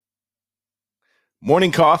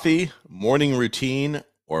Morning coffee, morning routine,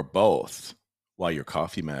 or both? Why your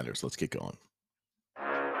coffee matters. Let's get going.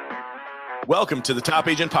 Welcome to the Top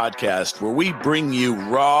Agent Podcast, where we bring you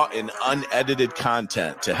raw and unedited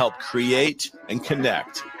content to help create and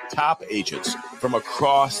connect top agents from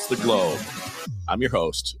across the globe. I'm your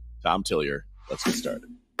host, Tom Tillier. Let's get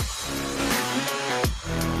started.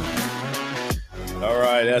 All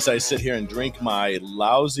right, as I sit here and drink my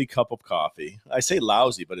lousy cup of coffee, I say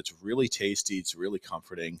lousy, but it's really tasty. It's really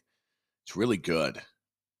comforting. It's really good,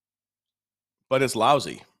 but it's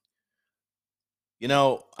lousy. You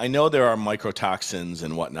know, I know there are microtoxins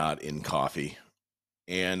and whatnot in coffee,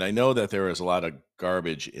 and I know that there is a lot of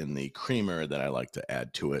garbage in the creamer that I like to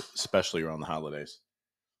add to it, especially around the holidays.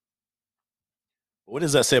 But what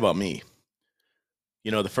does that say about me?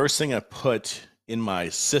 You know, the first thing I put in my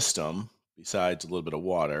system, besides a little bit of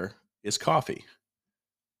water, is coffee.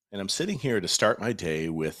 And I'm sitting here to start my day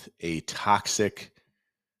with a toxic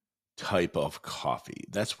type of coffee.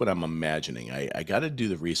 That's what I'm imagining. I got to do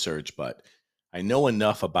the research, but I know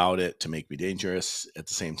enough about it to make me dangerous. At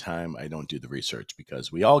the same time, I don't do the research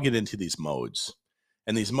because we all get into these modes.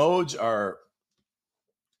 And these modes are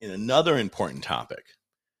in another important topic.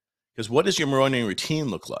 Because what does your morning routine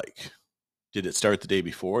look like? Did it start the day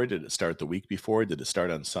before? Did it start the week before? Did it start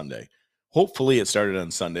on Sunday? Hopefully, it started on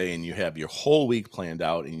Sunday and you have your whole week planned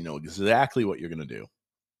out and you know exactly what you're going to do.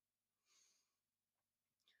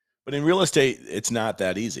 But in real estate, it's not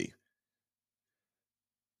that easy.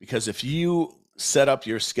 Because if you set up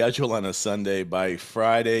your schedule on a Sunday, by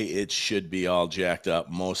Friday, it should be all jacked up.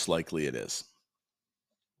 Most likely it is.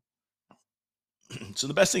 So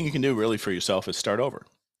the best thing you can do really for yourself is start over.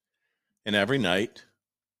 And every night,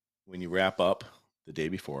 when you wrap up the day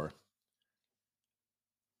before,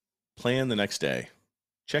 plan the next day.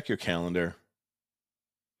 Check your calendar.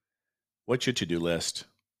 What's your to-do list?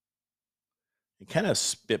 And kind of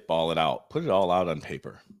spitball it out. Put it all out on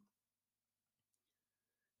paper.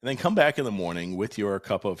 And then come back in the morning with your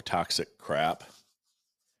cup of toxic crap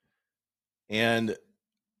and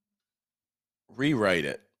rewrite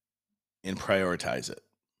it and prioritize it.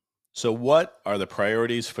 So what are the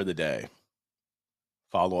priorities for the day?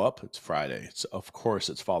 Follow up, it's Friday. Of course,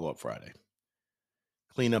 it's follow-up Friday.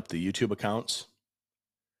 Clean up the YouTube accounts,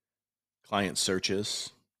 client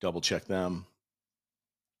searches, double check them,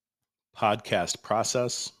 podcast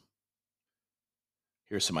process.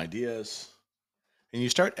 Here's some ideas. And you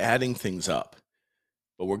start adding things up.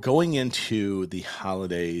 But we're going into the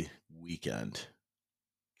holiday weekend.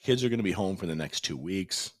 Kids are going to be home for the next 2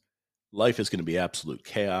 weeks. Life is going to be absolute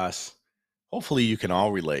chaos. Hopefully, you can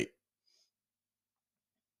all relate.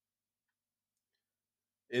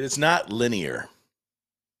 It is not linear.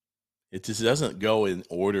 It just doesn't go in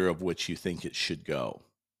order of which you think it should go.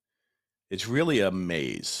 It's really a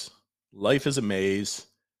maze. Life is a maze.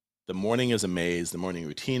 The morning is a maze. The morning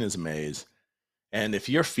routine is a maze. And if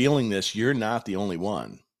you're feeling this, you're not the only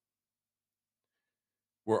one.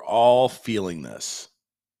 We're all feeling this.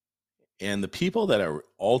 And the people that are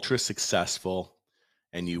ultra successful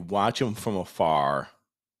and you watch them from afar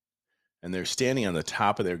and they're standing on the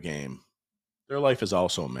top of their game, their life is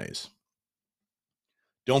also a maze.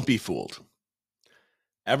 Don't be fooled.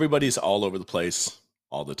 Everybody's all over the place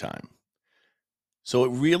all the time. So it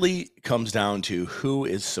really comes down to who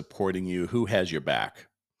is supporting you, who has your back.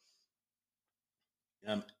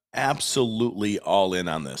 I'm absolutely all in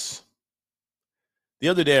on this. The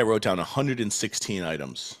other day, I wrote down 116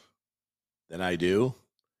 items that I do,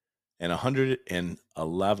 and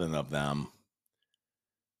 111 of them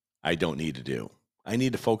I don't need to do. I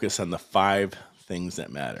need to focus on the 5 things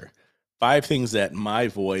that matter. 5 things that my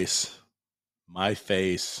voice, my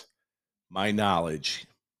face, my knowledge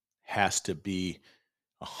has to be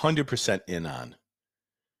 100% in on.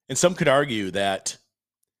 And some could argue that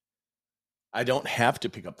I don't have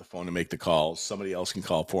to pick up the phone and make the calls. Somebody else can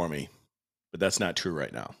call for me. But that's not true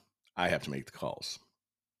right now. I have to make the calls.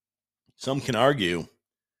 Some can argue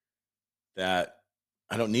that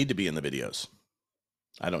I don't need to be in the videos.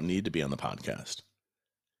 I don't need to be on the podcast.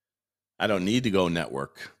 I don't need to go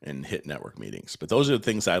network and hit network meetings. But those are the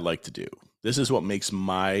things I like to do. This is what makes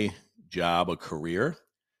my job a career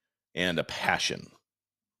and a passion.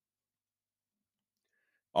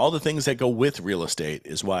 All the things that go with real estate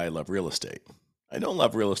is why I love real estate. I don't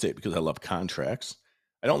love real estate because I love contracts.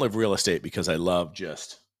 I don't love real estate because I love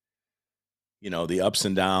just, the ups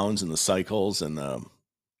and downs and the cycles and the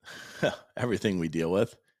everything we deal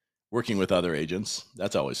with. Working with other agents,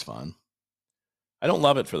 that's always fun. I don't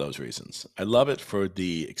love it for those reasons. I love it for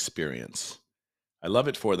the experience. I love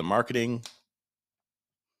it for the marketing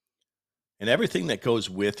and everything that goes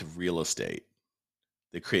with real estate,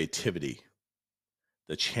 the creativity.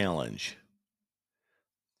 the challenge,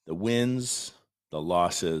 the wins, the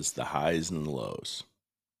losses, the highs and the lows.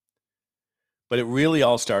 But it really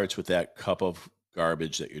all starts with that cup of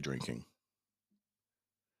garbage that you're drinking.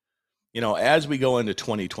 As we go into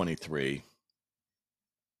 2023,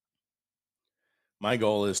 my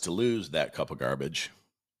goal is to lose that cup of garbage.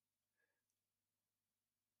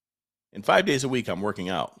 And 5 days a week, I'm working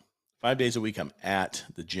out. 5 days a week, I'm at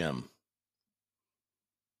the gym.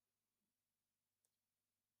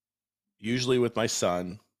 Usually with my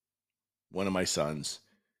son, one of my sons,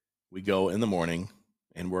 we go in the morning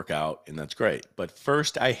and work out, and that's great. But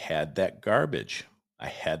first, I had that garbage. I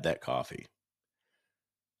had that coffee.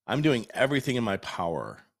 I'm doing everything in my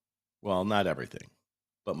power. Well, not everything,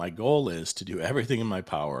 but my goal is to do everything in my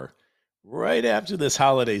power right after this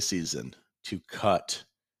holiday season to cut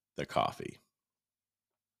the coffee.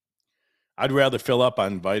 I'd rather fill up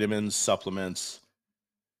on vitamins, supplements,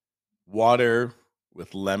 water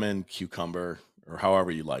with lemon, cucumber, or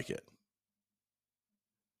however you like it.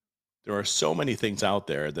 There are so many things out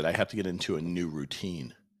there that I have to get into a new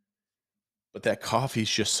routine. But that coffee is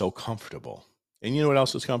just so comfortable. And you know what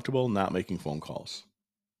else is comfortable? Not making phone calls.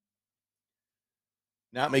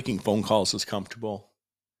 Not making phone calls is comfortable.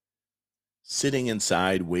 Sitting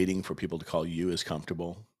inside waiting for people to call you is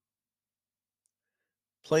comfortable.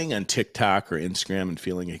 Playing on TikTok or Instagram and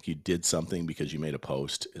feeling like you did something because you made a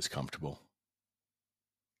post is comfortable.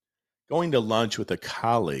 Going to lunch with a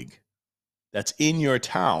colleague that's in your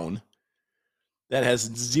town that has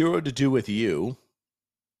zero to do with you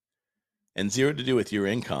and zero to do with your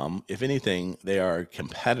income. If anything, they are a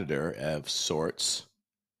competitor of sorts.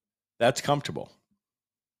 That's comfortable.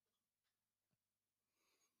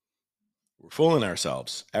 We're fooling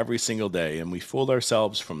ourselves every single day, and we fooled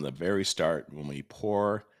ourselves from the very start when we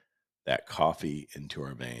pour that coffee into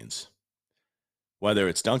our veins. Whether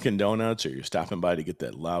it's Dunkin' Donuts or you're stopping by to get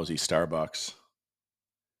that lousy Starbucks,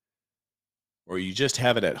 or you just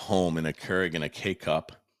have it at home in a Keurig and a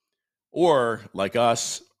K-cup, or like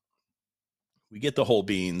us, we get the whole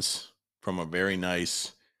beans from a very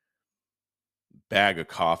nice bag of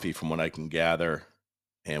coffee from what I can gather,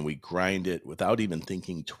 and we grind it without even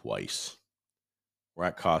thinking twice. We're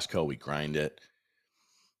at Costco, we grind it,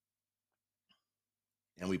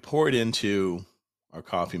 and we pour it into our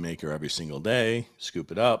coffee maker every single day, scoop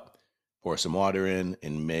it up, pour some water in,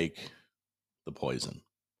 and make the poison.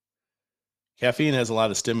 Caffeine has a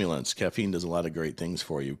lot of stimulants. Caffeine does a lot of great things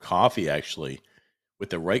for you. Coffee, actually, with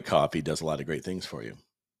the right coffee, does a lot of great things for you.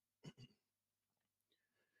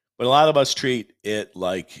 But a lot of us treat it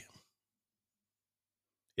like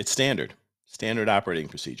it's standard operating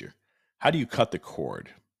procedure. How do you cut the cord?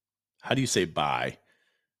 How do you say bye?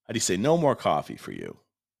 How do you say no more coffee for you?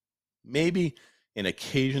 Maybe an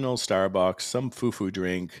occasional Starbucks, some foo-foo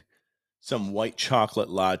drink, some white chocolate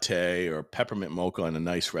latte or peppermint mocha in a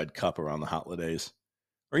nice red cup around the holidays,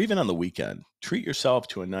 or even on the weekend. Treat yourself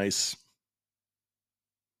to a nice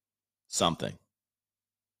something.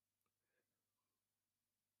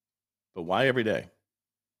 But why every day?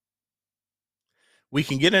 We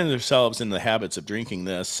can get ourselves in the habits of drinking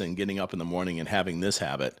this and getting up in the morning and having this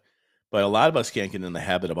habit, but a lot of us can't get in the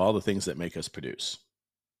habit of all the things that make us produce.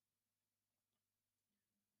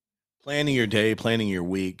 Planning your day, planning your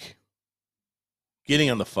week, getting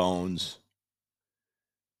on the phones,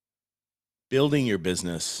 building your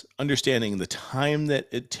business, understanding the time that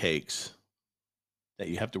it takes that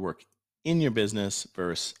you have to work in your business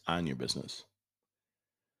versus on your business.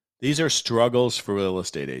 These are struggles for real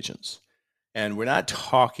estate agents. And we're not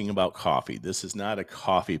talking about coffee. This is not a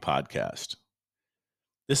coffee podcast.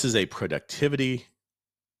 This is a productivity,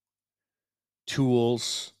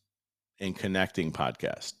 tools, and connecting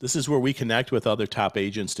podcast. This is where we connect with other top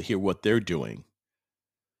agents to hear what they're doing.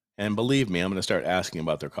 And believe me, I'm going to start asking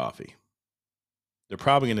about their coffee. They're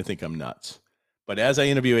probably going to think I'm nuts. But as I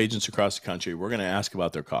interview agents across the country, we're going to ask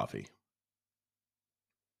about their coffee.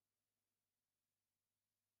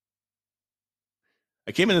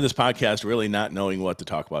 I came into this podcast really not knowing what to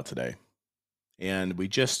talk about today. And we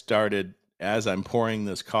just started as I'm pouring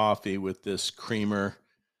this coffee with this creamer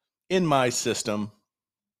in my system.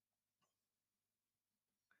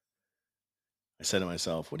 I said to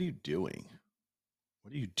myself, what are you doing?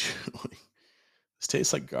 What are you doing? This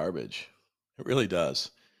tastes like garbage. It really does.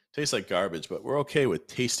 It tastes like garbage, but we're okay with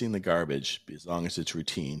tasting the garbage as long as it's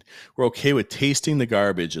routine. We're okay with tasting the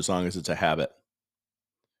garbage as long as it's a habit.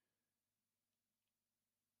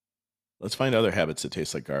 Let's find other habits that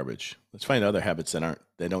taste like garbage. Let's find other habits that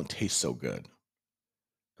don't taste so good.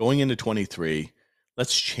 Going into 23,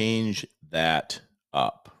 let's change that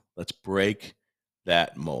up. Let's break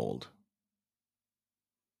that mold.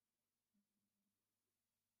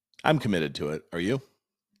 I'm committed to it. Are you?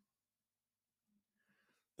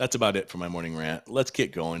 That's about it for my morning rant. Let's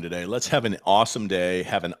get going today. Let's have an awesome day,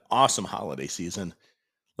 have an awesome holiday season.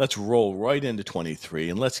 Let's roll right into 23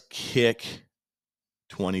 and let's kick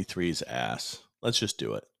 23's ass. Let's just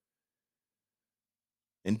do it.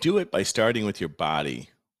 And do it by starting with your body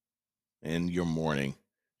and your morning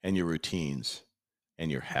and your routines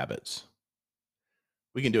and your habits.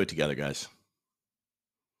 We can do it together, guys.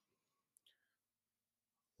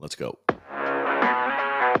 Let's go.